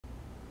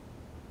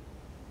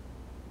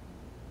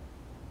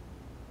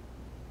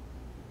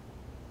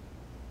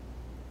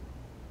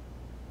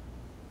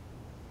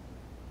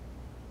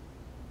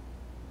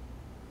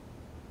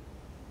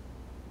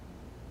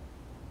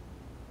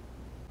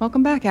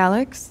Welcome back,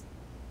 Alex.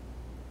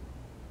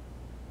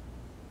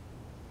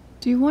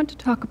 Do you want to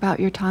talk about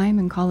your time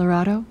in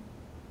Colorado?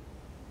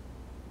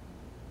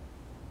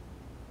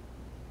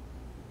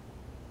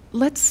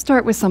 Let's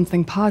start with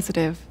something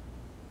positive.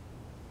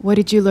 What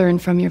did you learn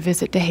from your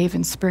visit to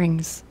Haven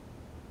Springs?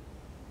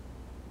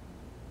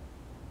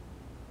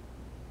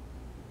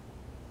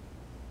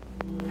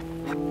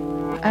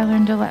 I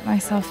learned to let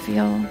myself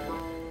feel,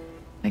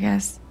 I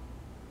guess,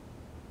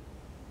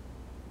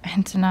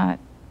 and to not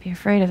be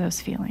afraid of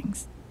those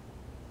feelings.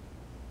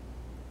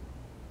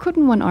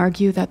 Couldn't one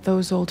argue that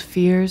those old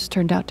fears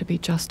turned out to be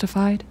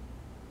justified?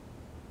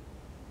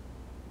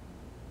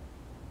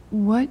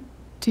 What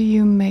do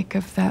you make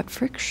of that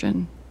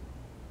friction?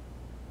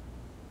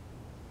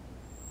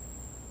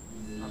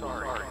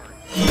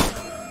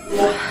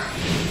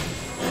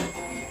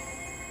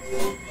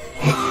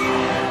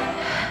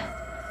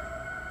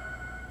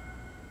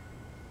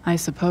 I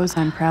suppose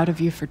I'm proud of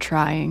you for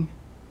trying.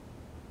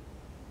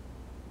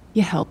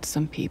 You helped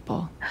some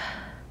people.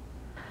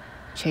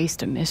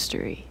 Chased a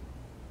mystery.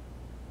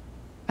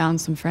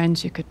 Found some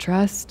friends you could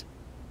trust.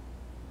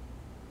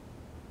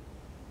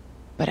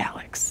 But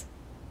Alex,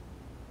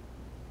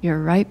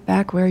 you're right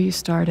back where you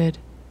started.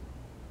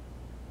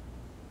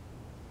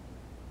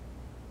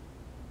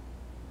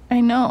 I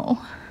know.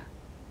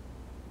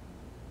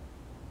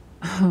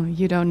 Oh,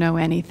 you don't know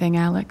anything,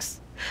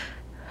 Alex.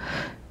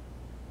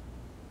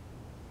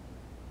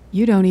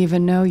 You don't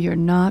even know you're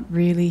not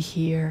really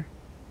here.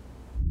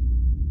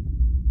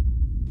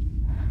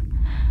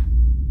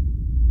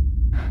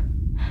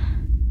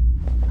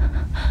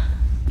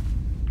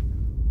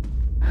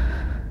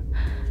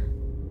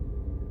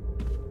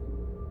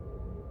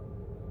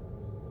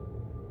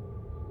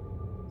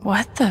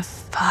 What the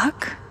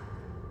fuck?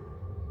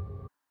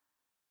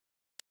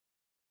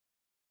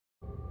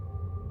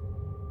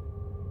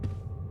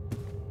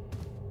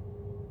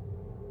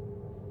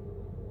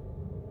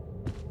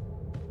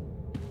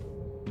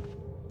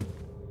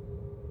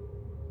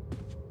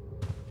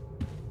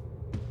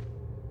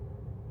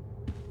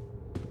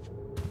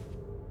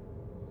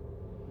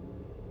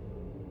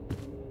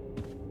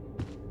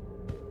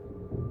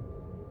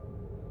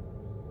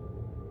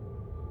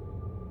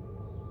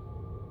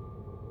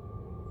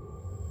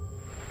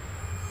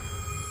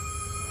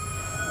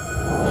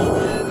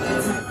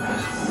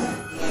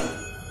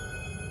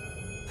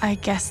 I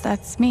guess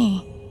that's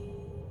me.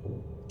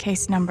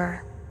 Case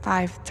number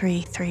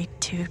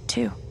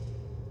 53322.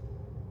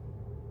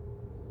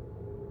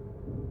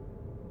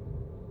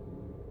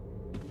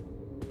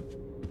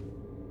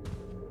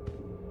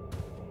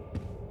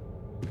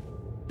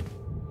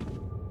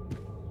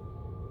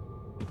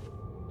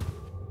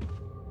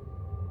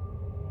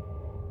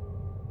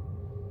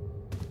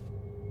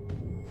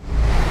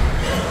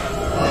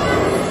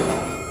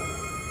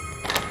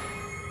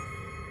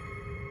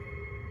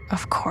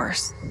 Of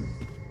course.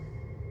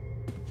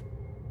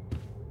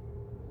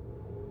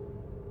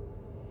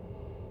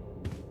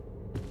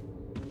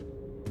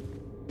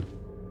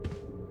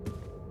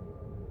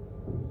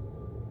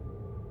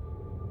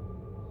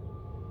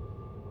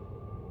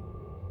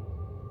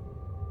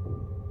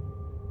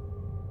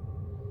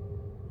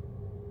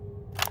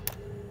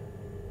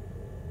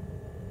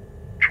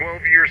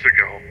 Years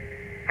ago,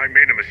 I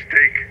made a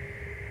mistake.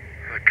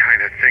 The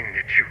kind of thing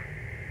that you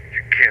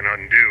can't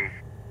undo.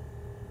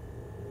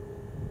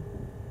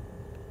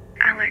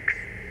 Alex,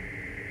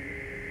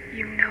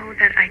 you know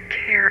that I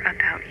care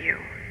about you.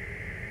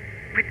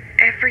 With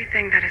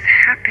everything that has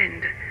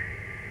happened,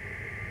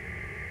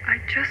 I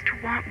just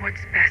want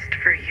what's best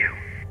for you.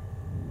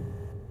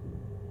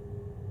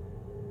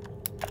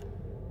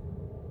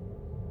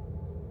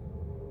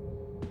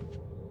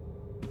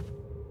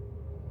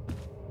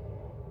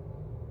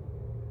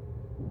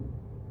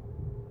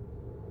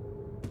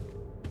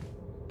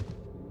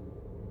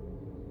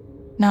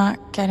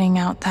 Not getting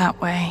out that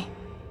way.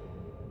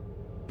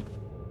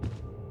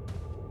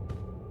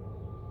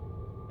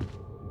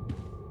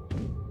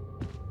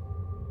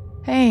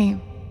 Hey,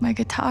 my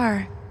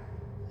guitar.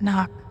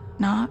 Knock,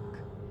 knock.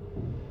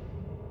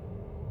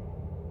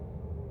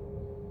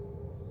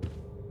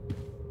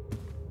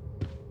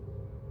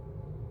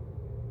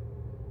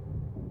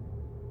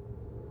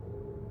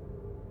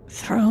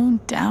 Thrown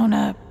down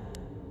a...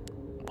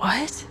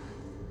 what?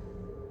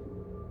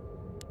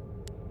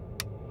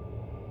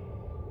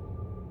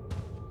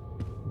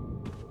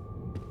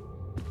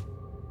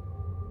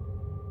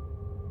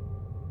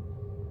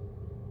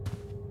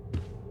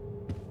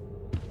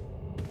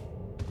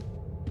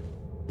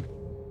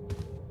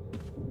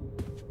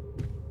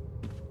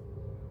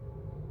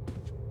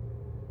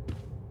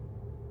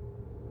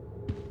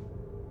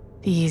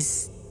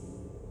 These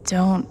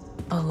don't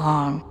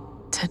belong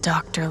to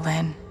Dr.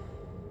 Lin.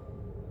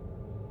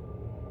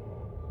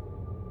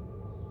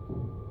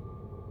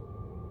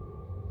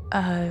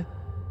 A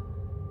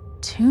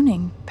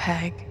tuning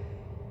peg.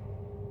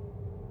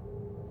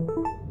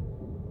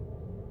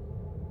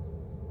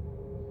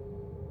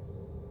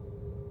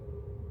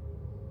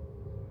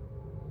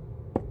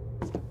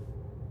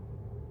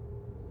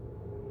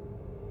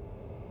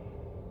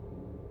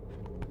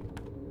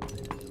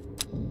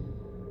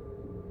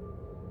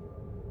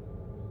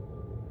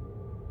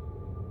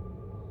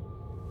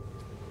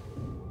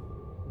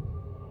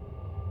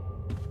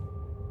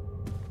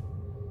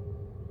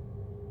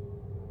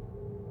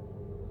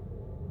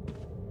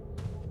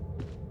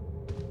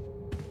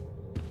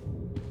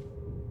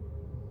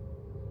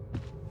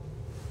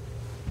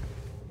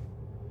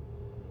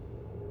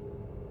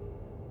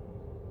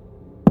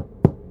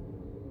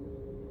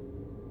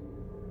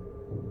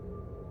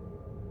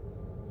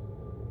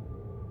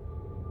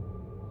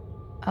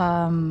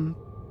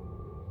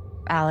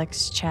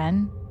 Alex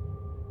Chen?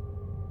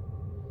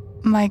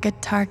 My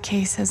guitar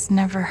case has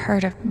never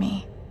heard of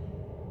me.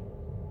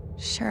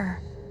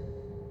 Sure.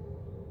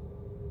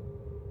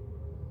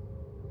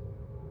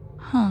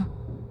 Huh.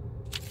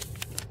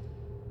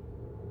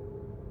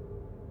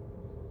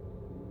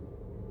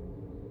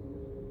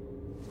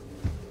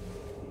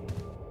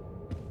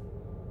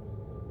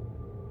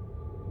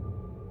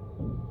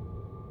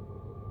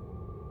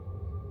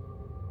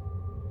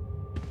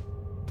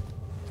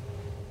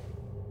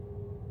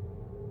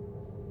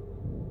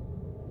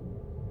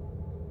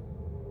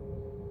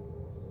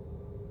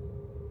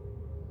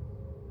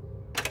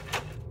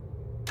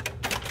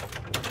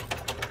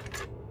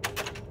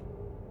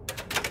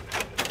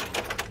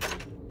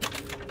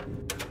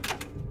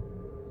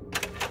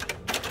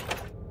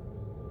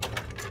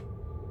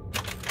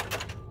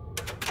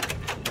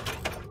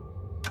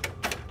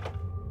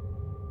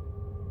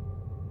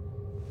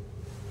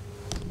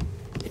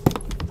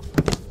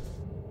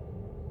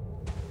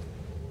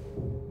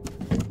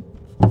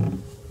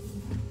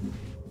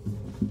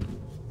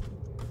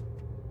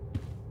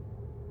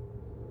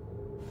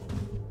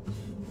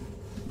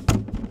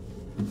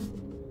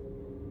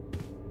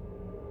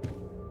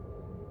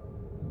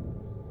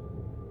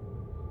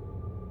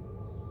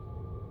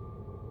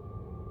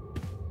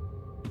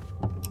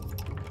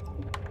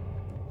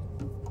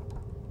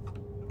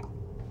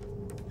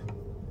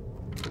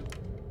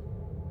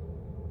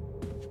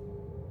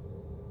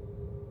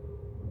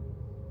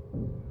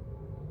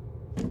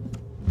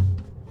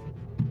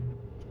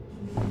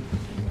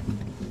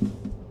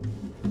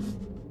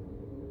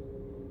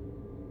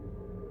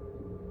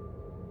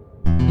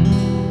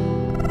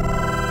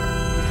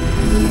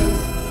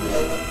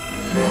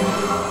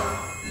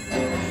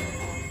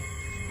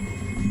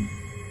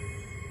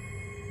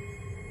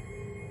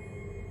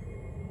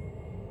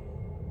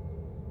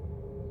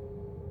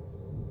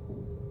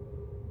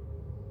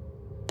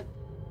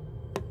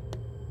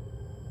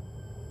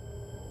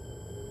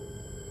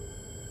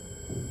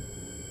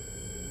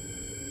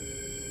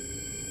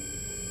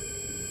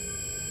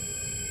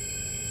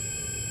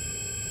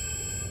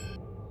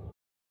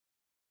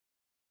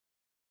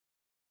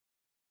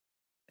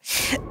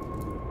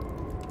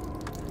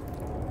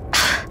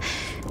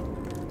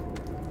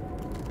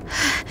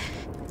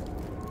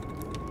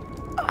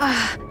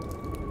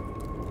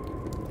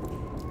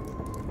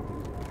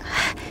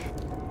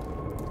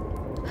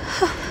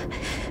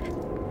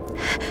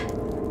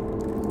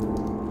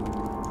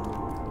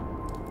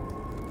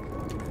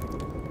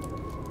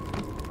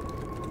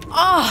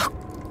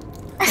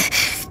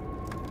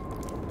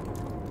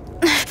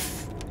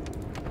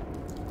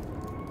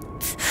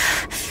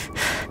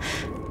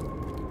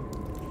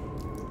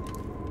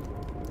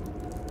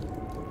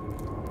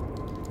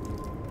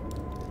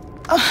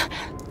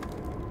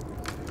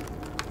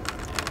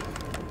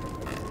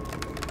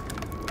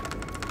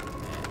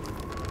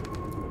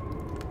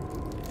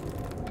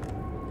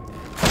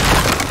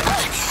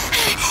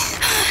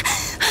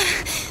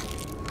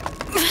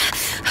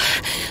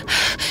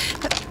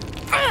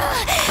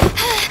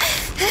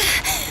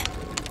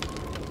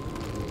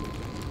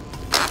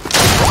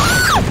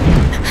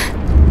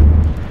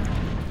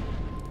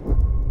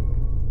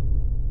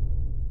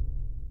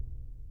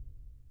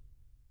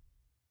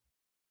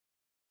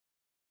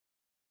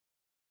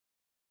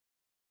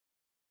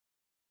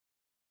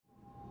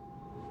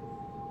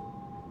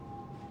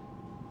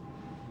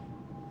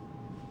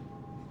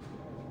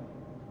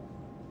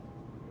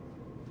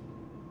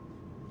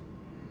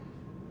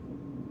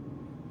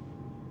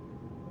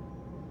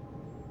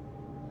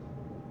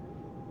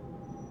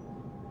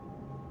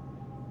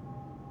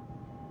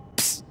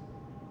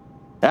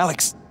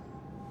 Alex!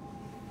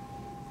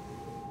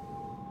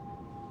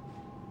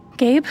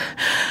 Gabe?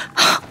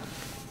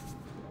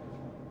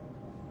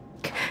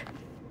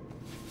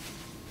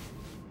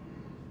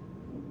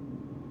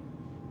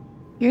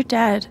 You're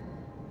dead.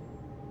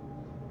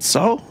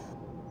 So?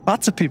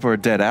 Lots of people are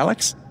dead,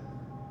 Alex.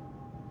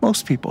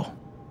 Most people.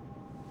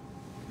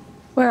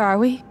 Where are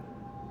we?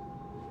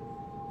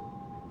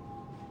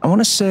 I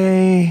want to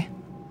say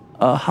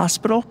a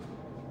hospital?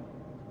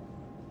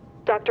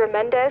 Dr.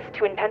 Mendez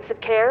to intensive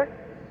care?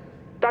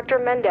 Dr.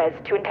 Mendez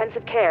to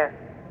intensive care.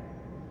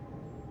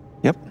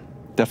 Yep,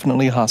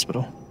 definitely a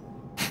hospital.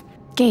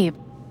 Gabe.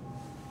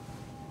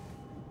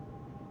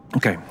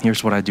 Okay,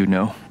 here's what I do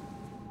know.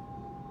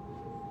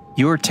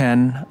 You are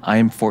 10, I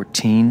am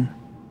 14.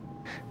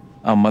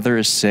 Our mother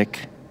is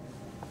sick.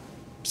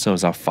 So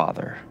is our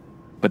father.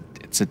 But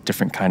it's a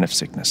different kind of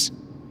sickness.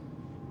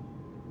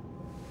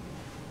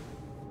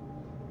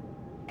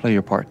 Play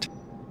your part.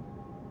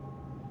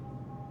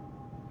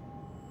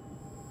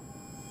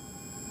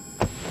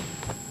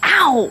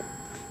 Ow!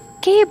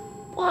 Gabe,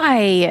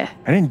 why?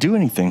 I didn't do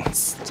anything.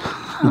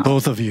 Stop.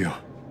 Both of you,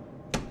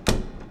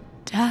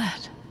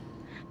 Dad.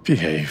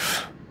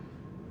 behave.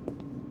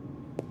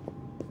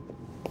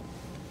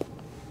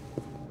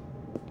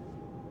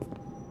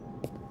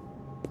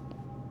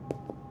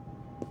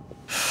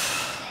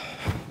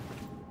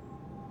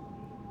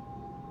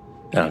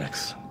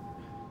 Alex,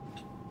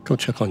 go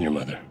check on your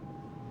mother.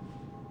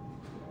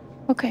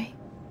 Okay.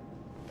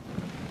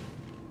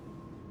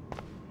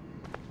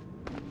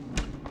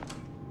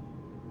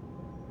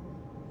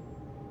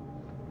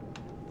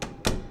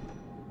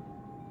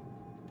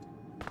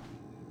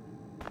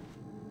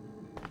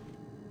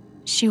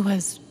 She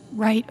was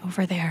right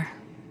over there,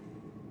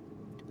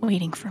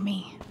 waiting for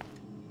me.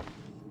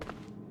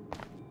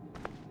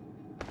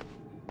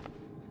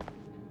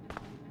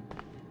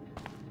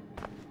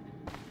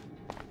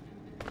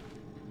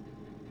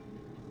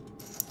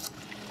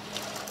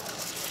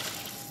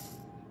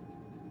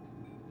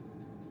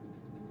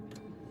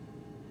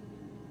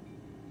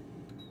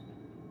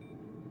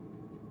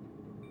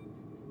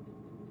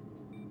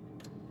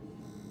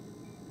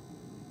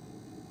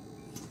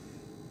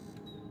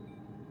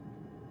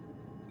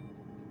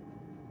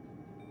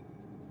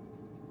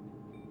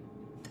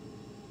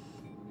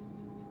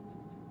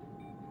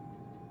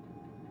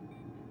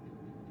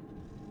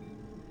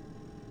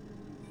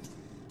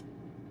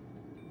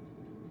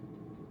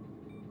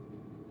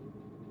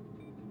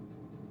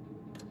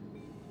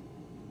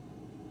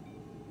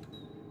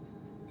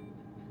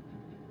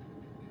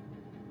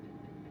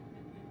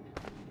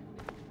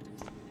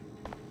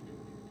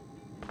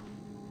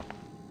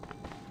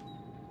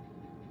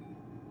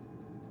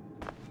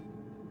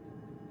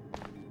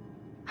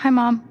 Hi,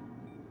 Mom.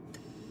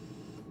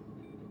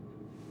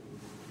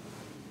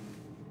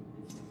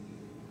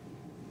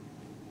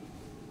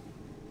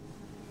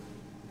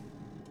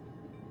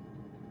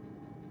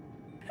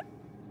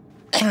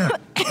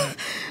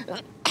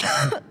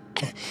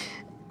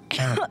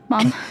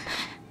 Mom.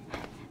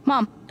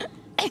 Mom.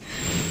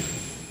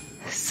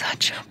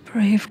 Such a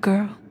brave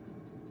girl.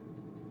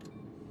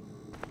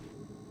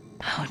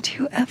 How do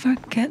you ever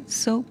get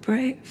so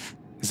brave?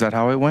 Is that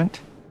how it went?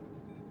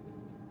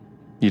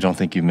 You don't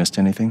think you missed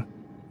anything?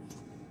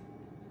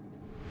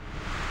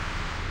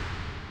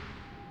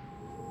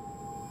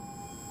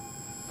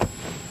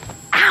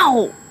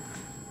 Ow!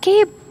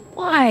 Gabe,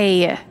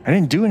 why? I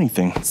didn't do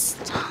anything.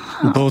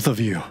 Stop. Both of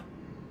you,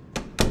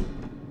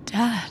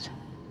 Dad.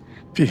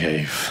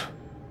 behave.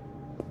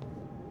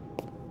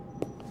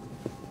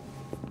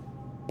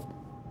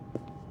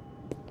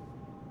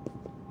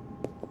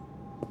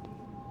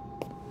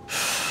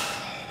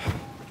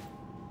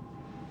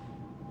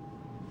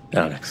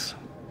 Alex,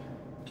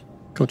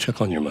 go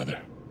check on your mother.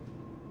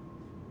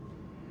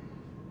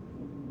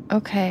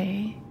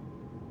 Okay.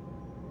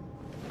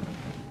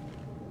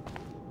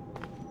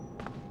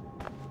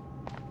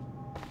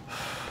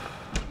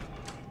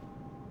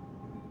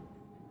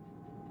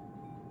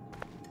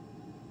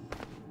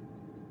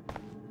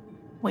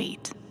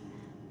 Wait.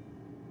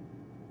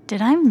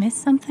 Did I miss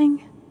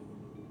something?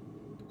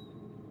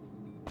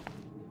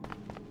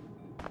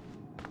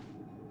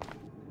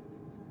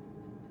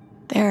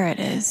 There it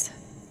is.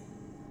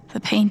 The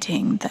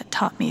painting that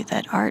taught me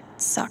that art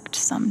sucked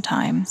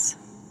sometimes.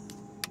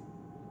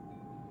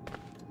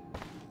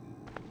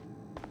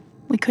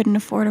 We couldn't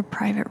afford a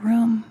private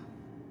room.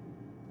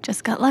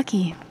 Just got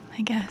lucky,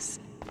 I guess.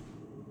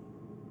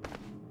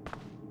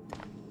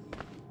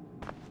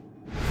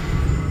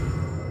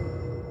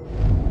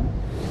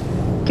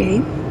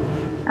 Gabe,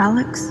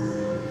 Alex,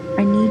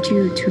 I need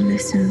you to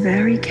listen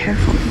very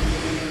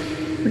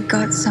carefully. We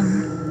got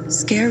some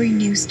scary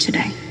news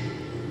today,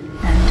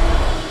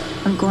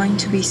 and I'm going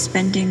to be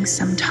spending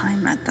some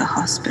time at the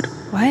hospital.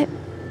 What?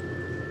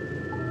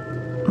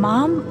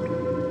 Mom?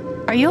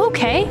 Are you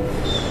okay?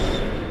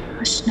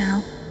 Hush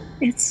now.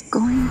 It's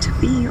going to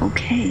be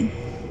okay.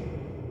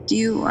 Do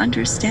you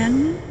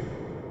understand me?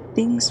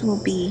 Things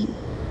will be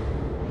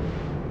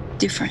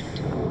different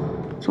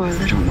for a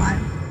little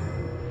while.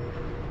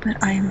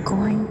 But I am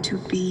going to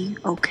be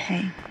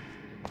okay.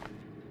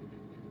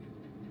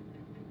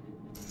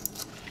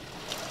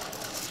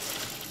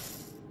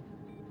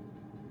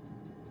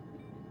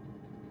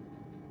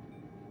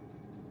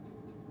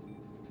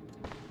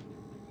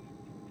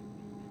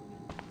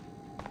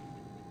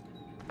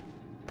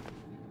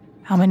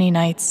 How many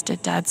nights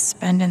did Dad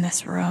spend in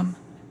this room?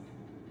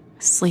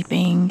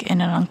 Sleeping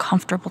in an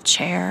uncomfortable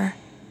chair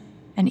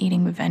and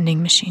eating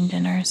vending machine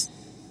dinners.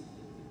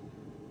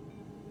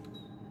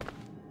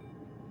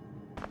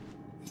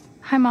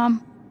 Hi,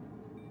 Mom.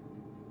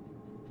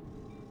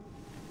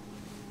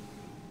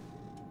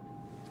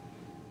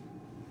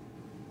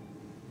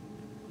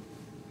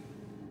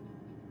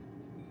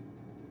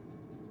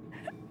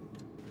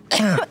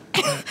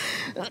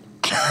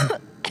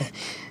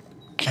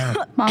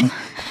 Mom.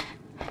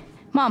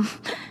 Mom.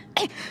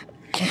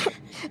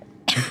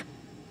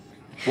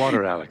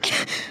 Water, Alex.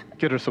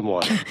 Get her some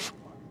water.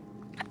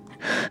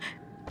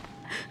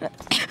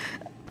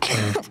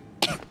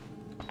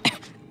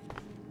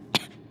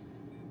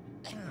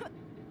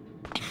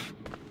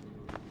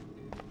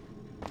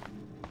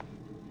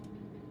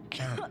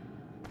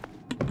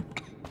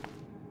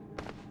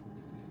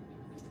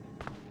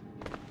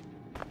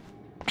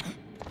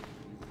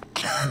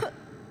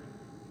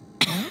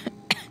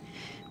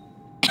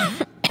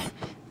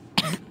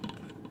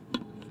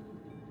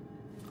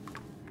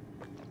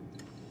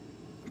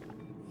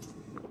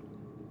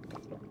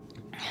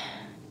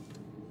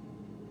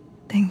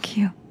 Thank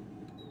you.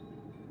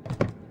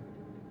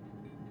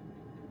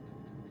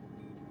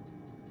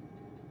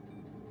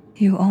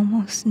 You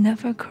almost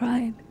never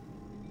cried,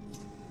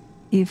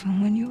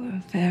 even when you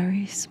were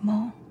very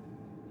small.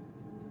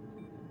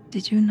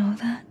 Did you know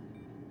that?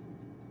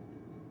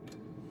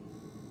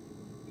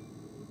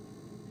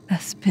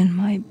 That's been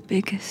my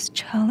biggest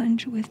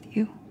challenge with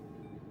you.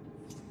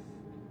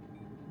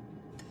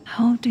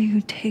 How do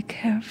you take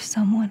care of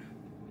someone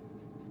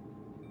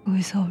who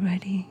is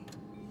already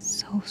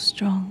so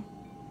strong?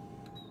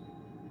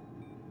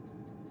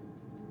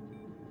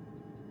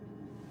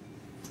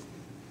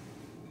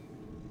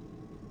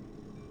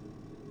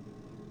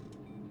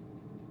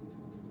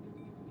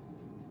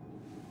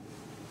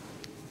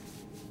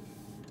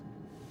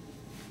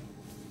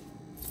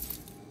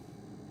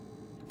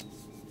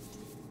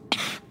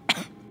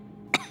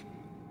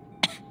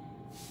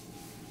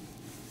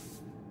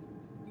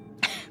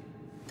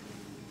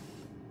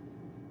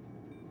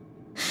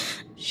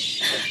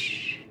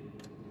 Shh.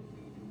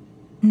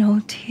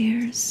 No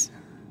tears,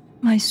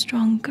 my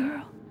strong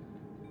girl.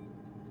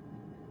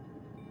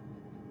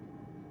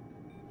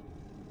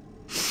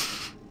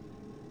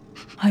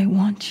 I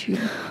want you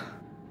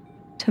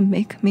to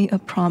make me a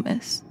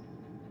promise.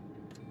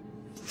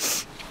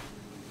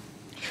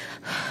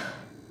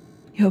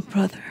 Your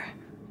brother,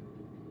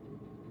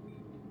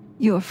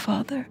 your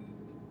father,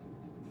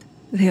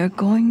 they are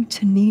going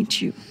to need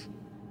you.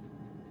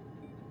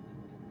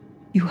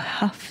 You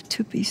have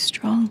to be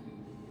strong.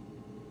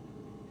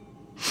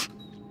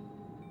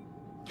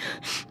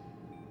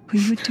 Will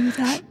you do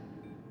that,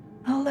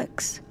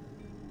 Alex?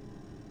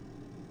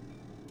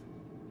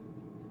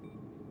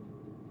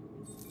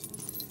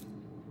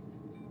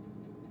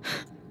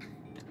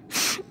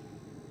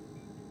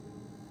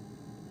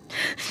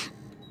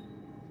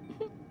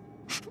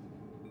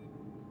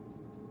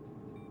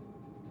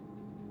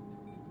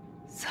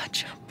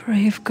 Such a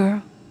brave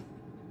girl.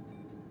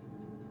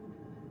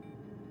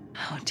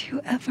 How do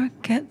you ever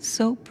get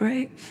so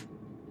brave?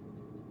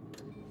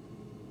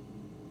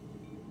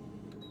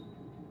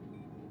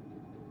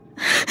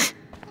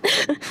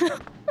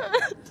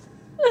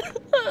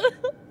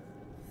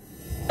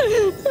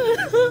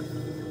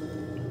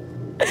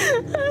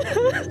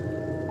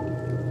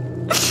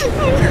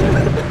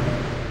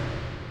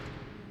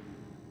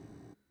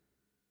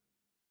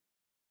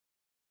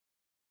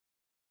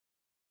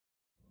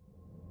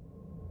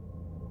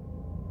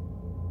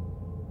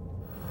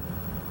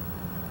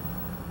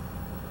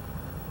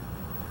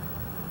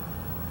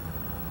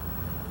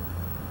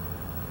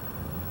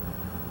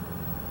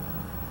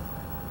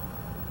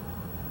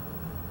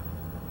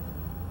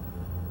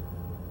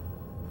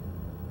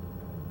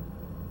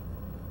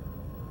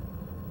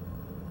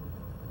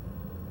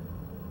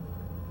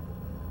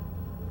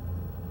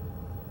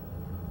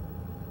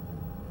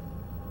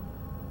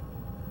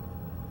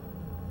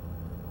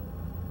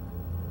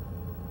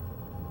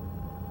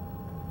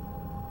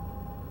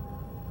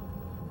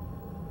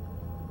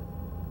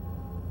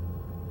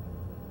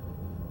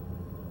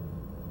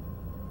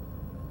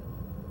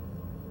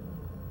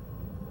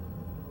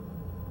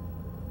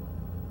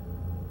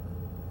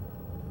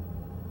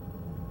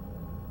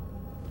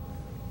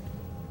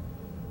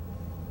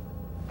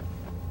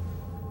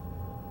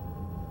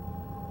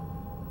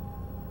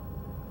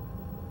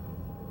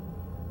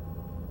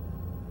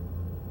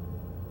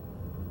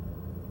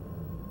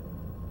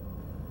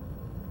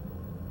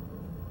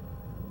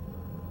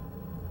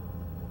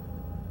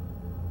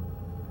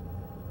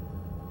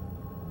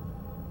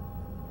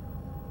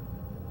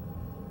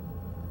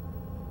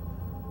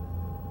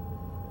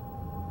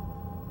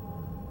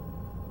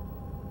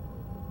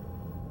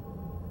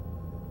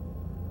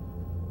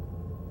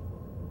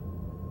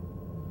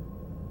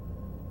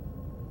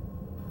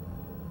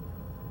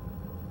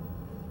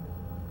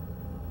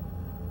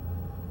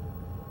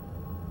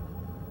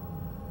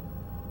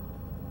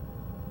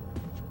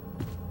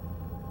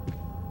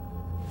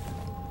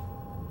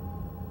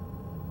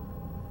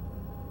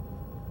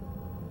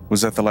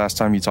 Was that the last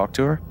time you talked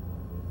to her?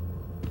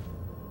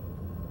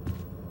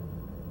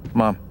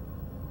 Mom.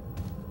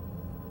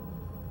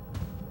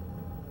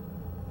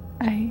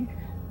 I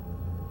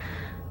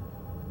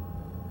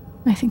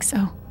think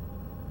so.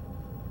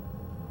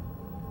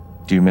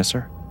 Do you miss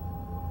her?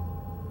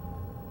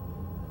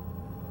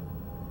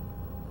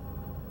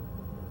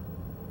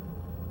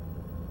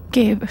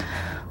 Gabe,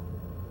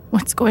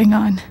 what's going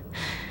on?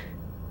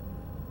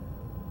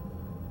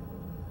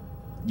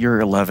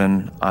 You're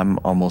 11, I'm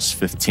almost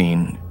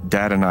 15.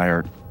 Dad and I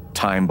are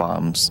time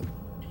bombs.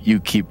 You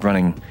keep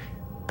running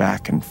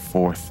back and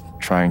forth,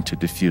 trying to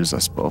defuse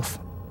us both.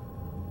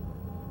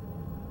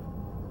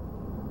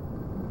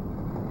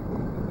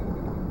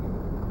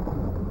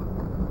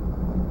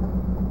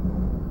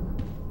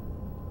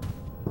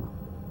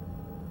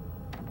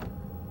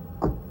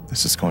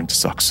 This is going to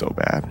suck so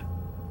bad.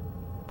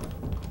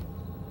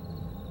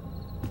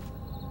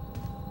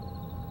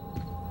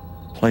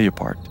 Play your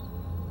part.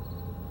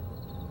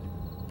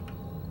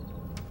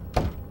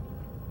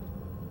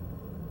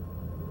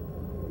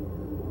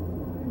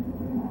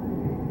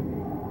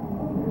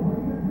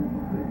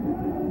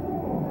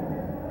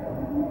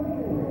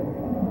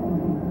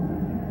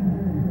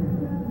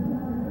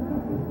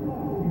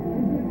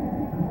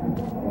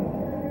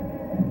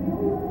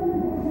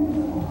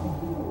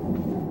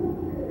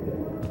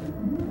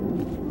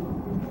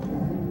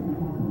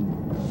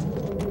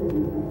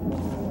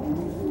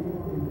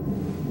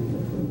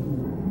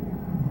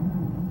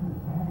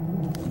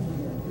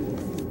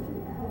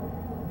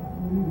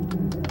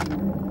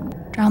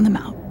 drown them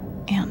out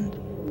and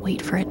wait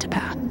for it to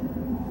pass.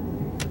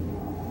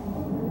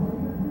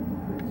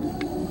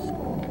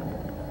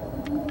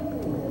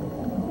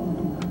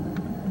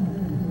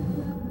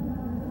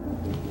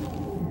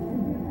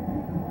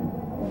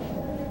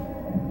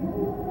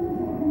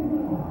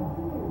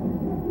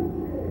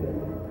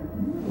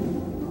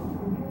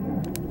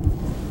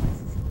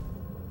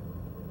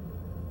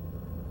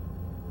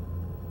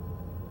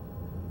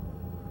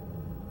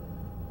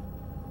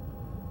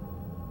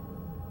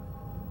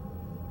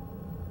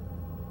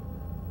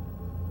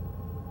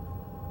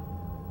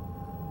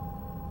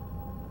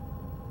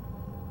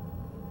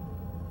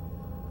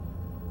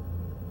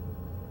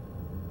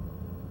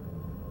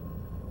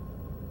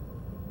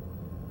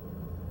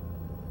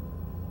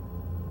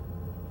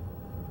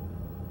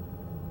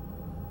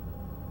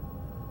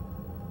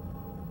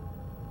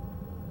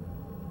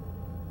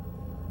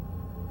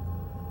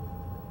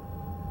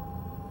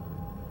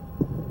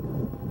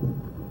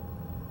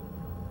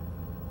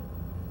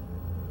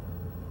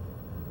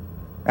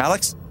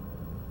 Alex?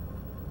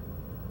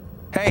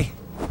 Hey.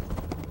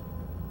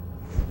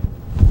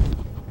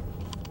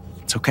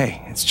 It's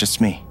okay. It's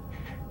just me.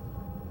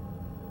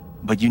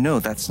 But you know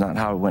that's not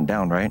how it went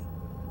down, right?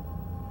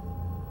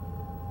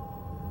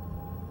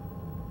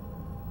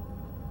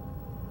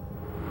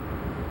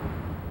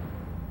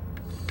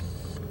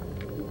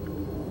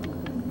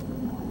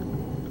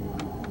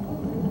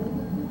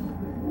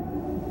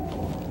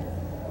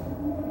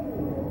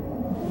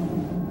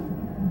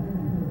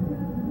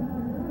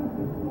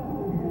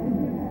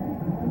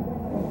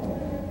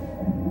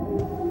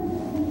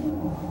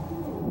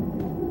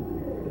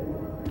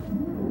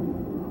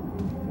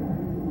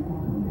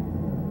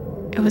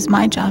 It was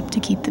my job to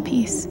keep the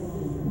peace.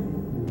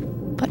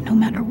 But no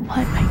matter what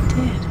I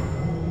did,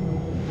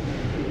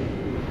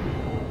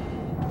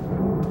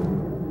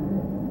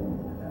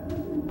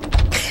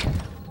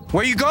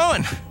 where are you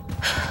going?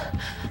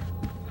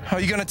 Are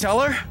you gonna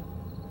tell her?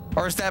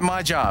 Or is that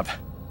my job?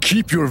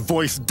 Keep your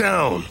voice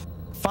down.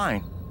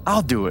 Fine,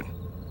 I'll do it.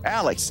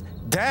 Alex,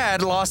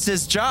 Dad lost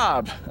his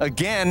job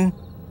again.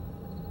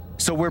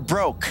 So we're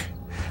broke.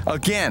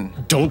 Again.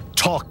 Don't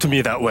talk to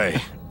me that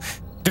way.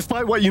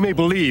 Despite what you may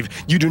believe,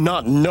 you do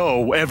not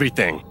know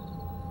everything.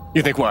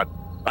 You think what?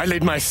 I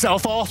laid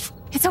myself off?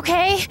 it's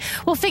okay.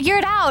 We'll figure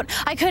it out.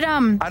 I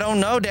don't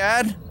know,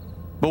 Dad.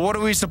 But what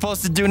are we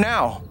supposed to do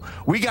now?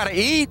 We gotta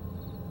eat.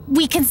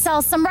 We can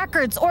sell some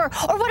records. Or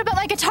what about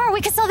my guitar?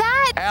 We can sell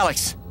that.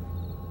 Alex,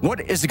 what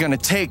is it gonna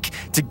take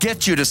to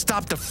get you to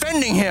stop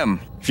defending him?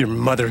 If your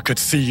mother could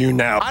see you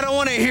now. I don't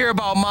want to hear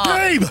about Mom.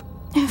 Babe!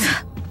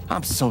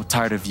 I'm so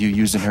tired of you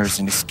using her as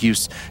an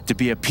excuse to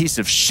be a piece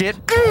of shit.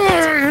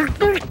 Don't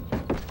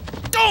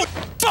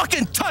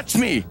fucking touch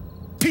me,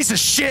 piece of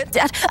shit!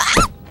 Dad.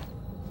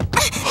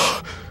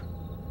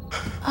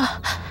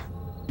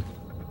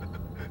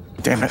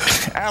 Damn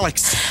it,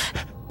 Alex.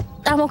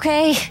 I'm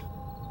okay.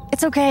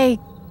 It's okay.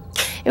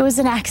 It was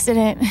an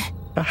accident.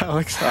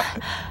 Alex,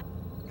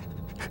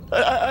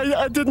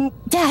 I didn't...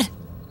 Dad,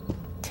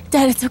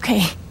 it's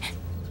okay.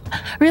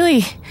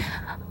 Really,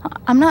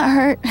 I'm not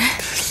hurt.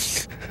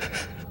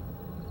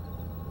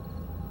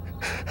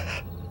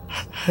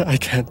 I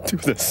can't do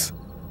this.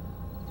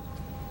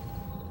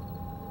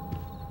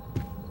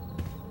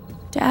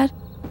 Dad?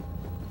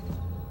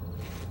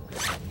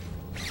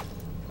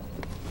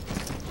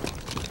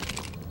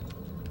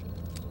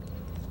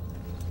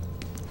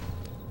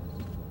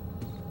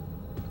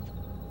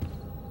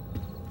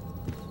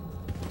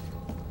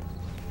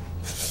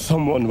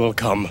 Someone will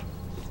come.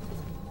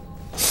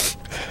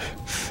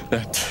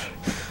 That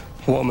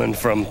woman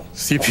from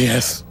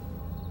CPS.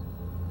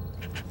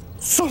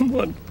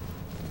 Someone.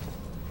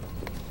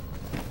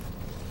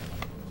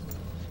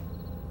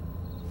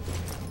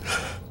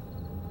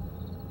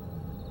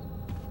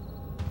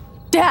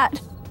 Dad!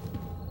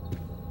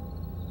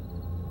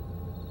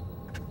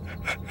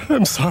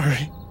 I'm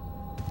sorry.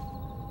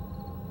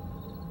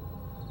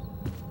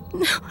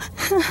 No.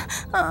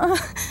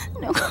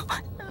 No.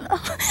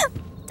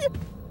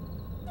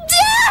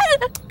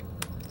 Dad!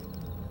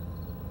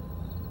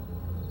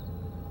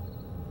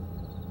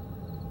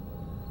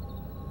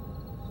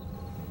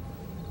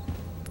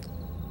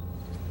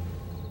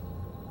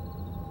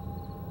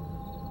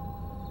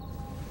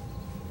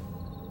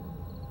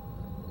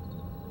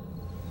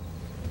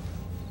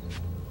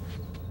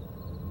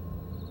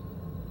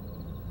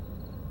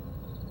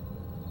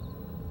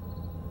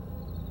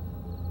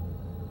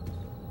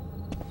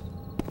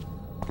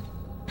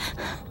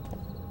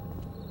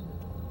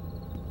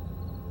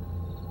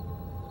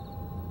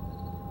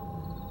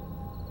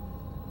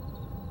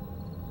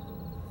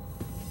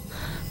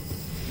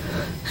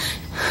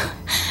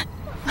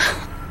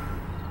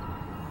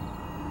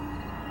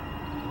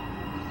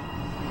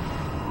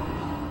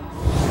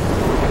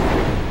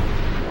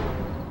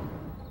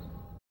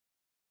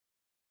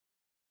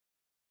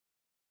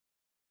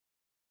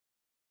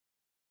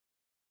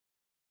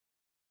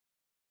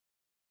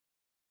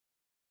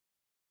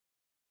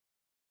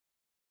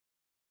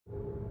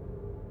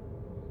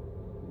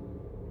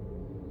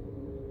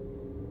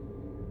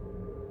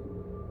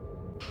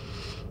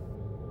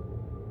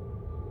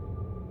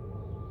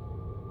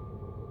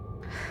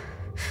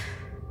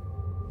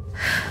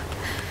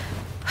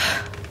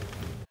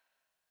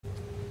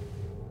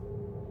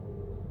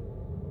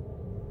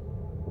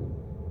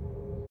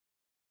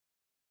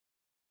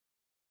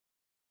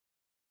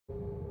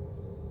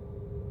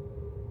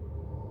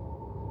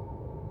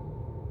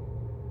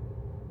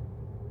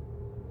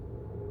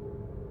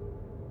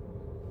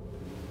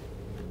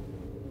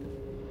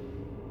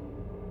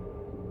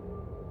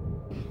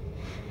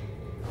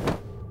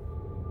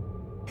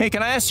 Hey,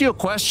 can I ask you a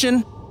question?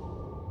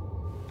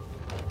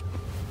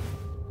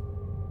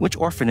 Which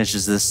orphanage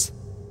is this?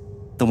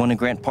 The one in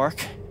Grant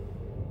Park?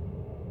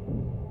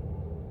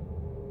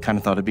 Kind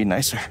of thought it'd be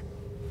nicer.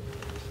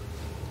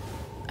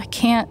 I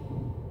can't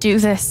do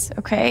this,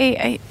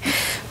 okay?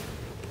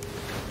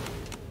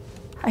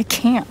 I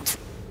can't.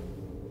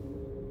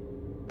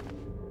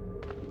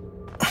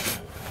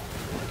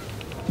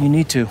 You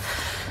need to.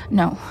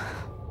 No.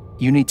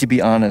 You need to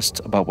be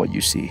honest about what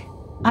you see.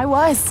 I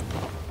was.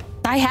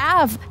 I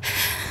have.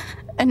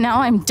 And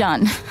now I'm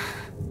done.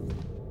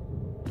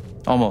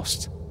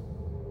 Almost.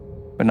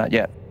 But not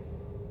yet.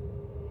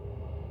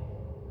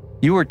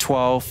 You were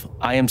 12,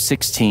 I am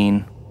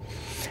 16.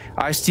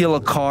 I steal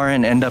a car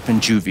and end up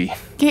in juvie.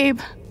 Gabe,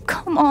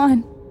 come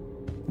on.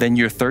 Then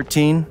you're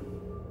 13,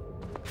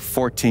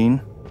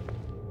 14,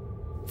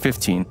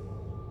 15.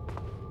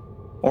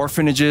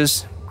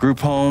 Orphanages, group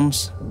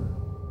homes,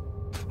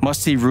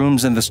 musty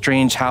rooms in the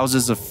strange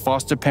houses of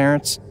foster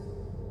parents.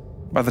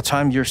 By the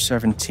time you're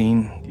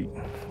 17,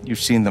 you've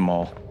seen them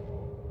all.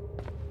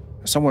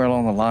 Somewhere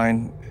along the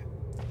line,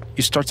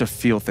 you start to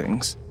feel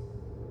things.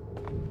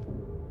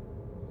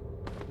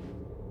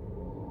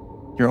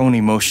 Your own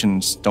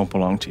emotions don't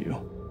belong to you.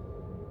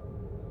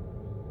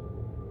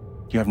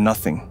 You have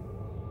nothing.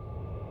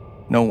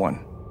 No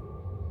one.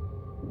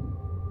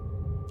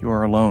 You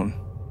are alone.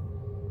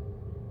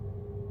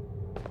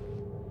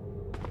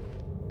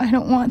 I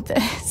don't want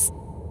this.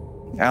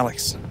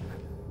 Alex.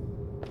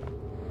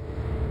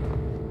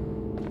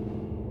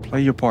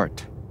 Play your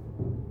part.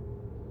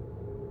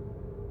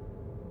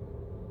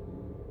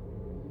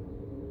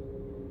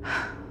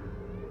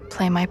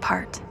 Play my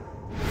part.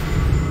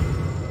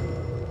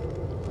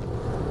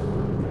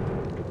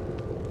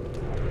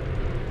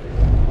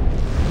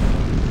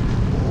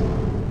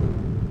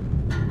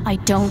 I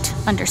don't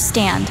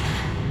understand.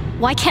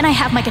 Why can't I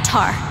have my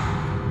guitar?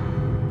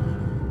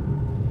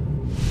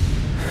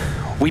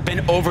 We've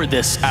been over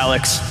this,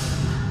 Alex.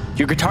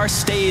 Your guitar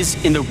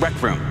stays in the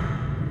rec room.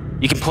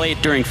 You can play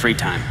it during free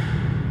time.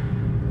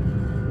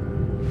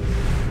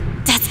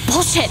 That's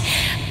bullshit.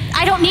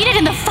 I don't need it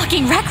in the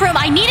fucking rec room.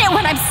 I need it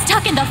when I'm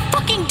stuck in the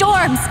fucking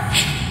dorms.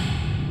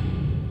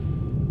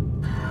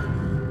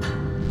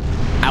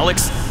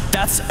 Alex,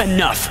 that's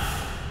enough.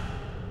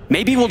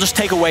 Maybe we'll just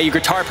take away your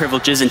guitar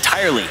privileges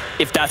entirely,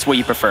 if that's what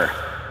you prefer.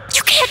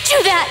 You can't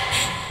do that!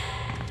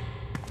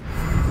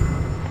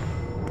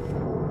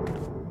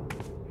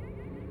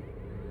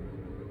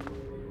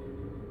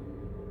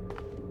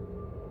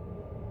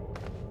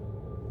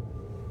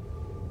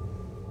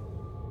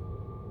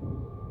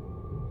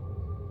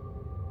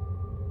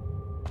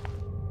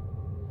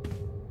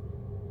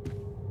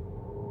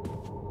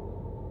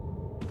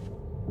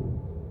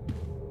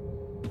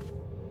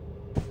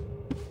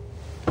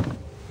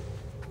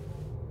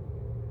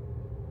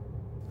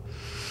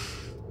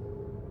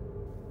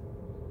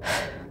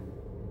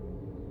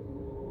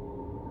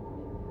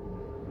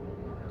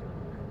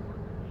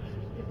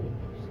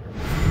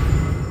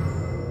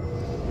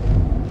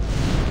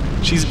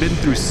 She's been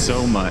through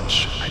so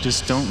much. I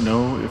just don't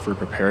know if we're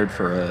prepared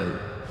for a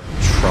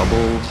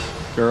troubled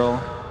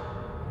girl.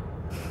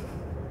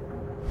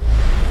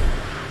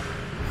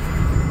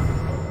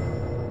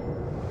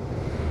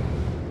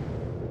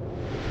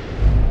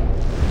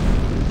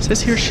 It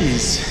says here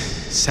she's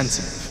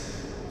sensitive.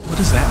 What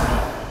does that mean?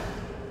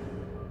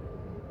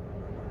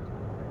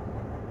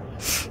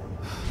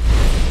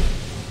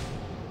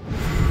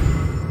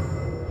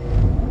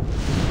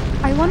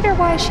 I wonder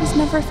why she's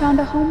never found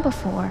a home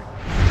before.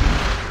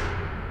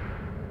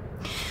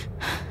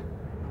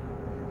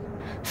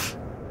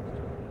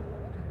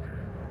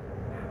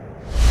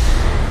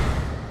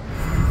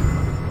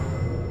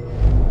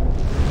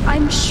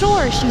 I'm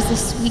sure she's a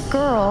sweet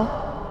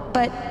girl,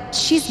 but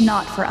she's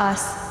not for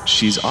us.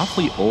 She's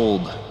awfully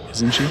old,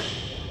 isn't she?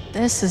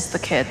 This is the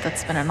kid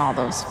that's been in all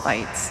those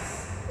fights,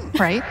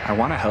 right? I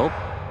want to help.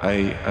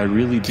 I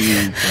really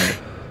do, but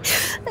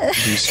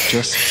there's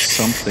just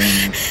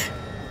something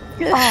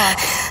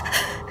off.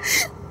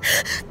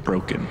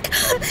 Broken.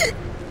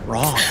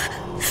 Wrong.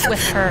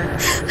 With her.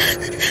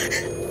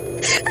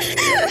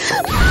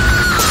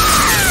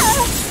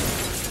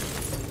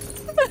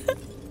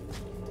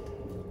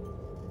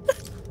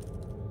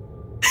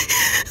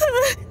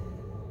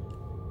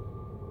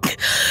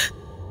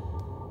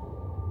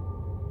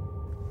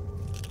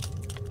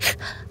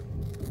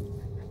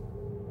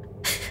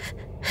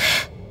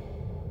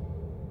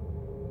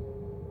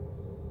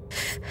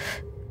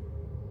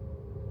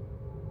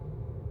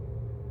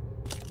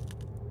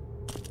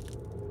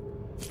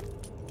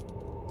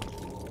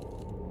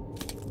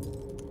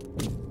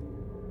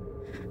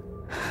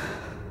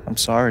 I'm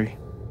sorry.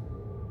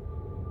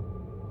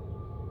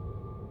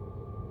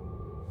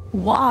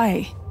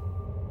 Why?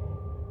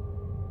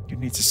 You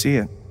need to see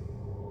it.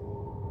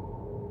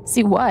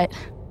 See what?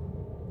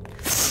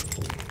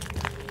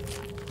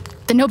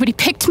 That nobody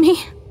picked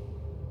me?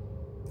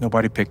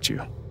 Nobody picked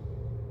you.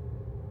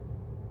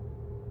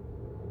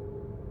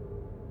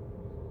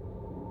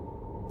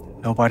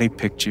 Nobody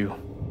picked you.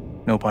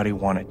 Nobody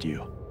wanted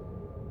you.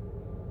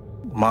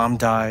 Mom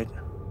died.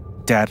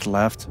 Dad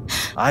left.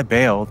 I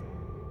bailed.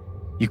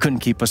 You couldn't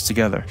keep us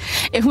together.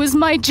 It was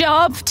my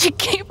job to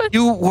keep us.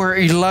 You were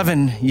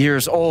 11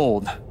 years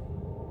old.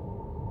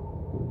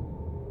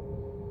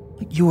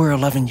 You were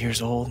 11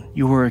 years old.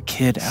 You were a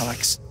kid,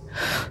 Alex.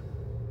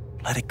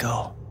 Let it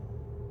go.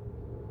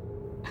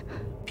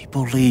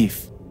 People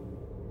leave.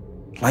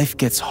 Life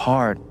gets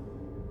hard.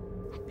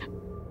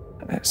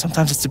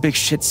 Sometimes it's a big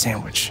shit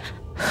sandwich.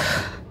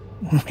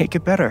 Make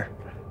it better.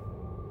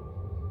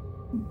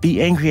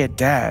 Be angry at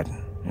Dad.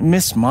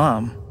 Miss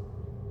Mom.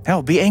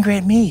 Hell, be angry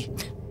at me.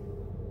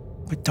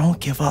 But don't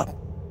give up.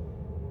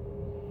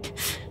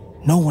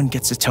 No one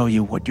gets to tell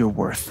you what you're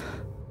worth.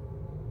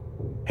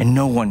 And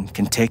no one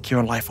can take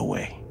your life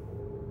away.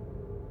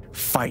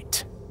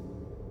 Fight.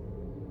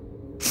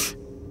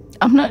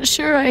 I'm not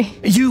sure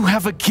You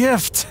have a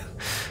gift.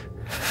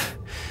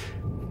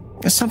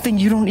 It's something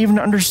you don't even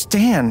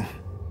understand.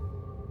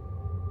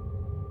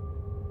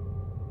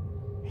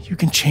 You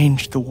can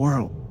change the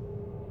world.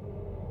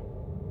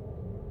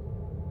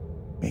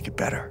 Make it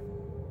better.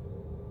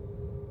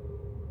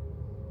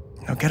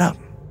 Now get up.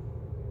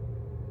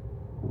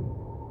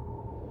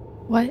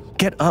 What?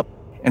 Get up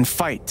and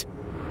fight.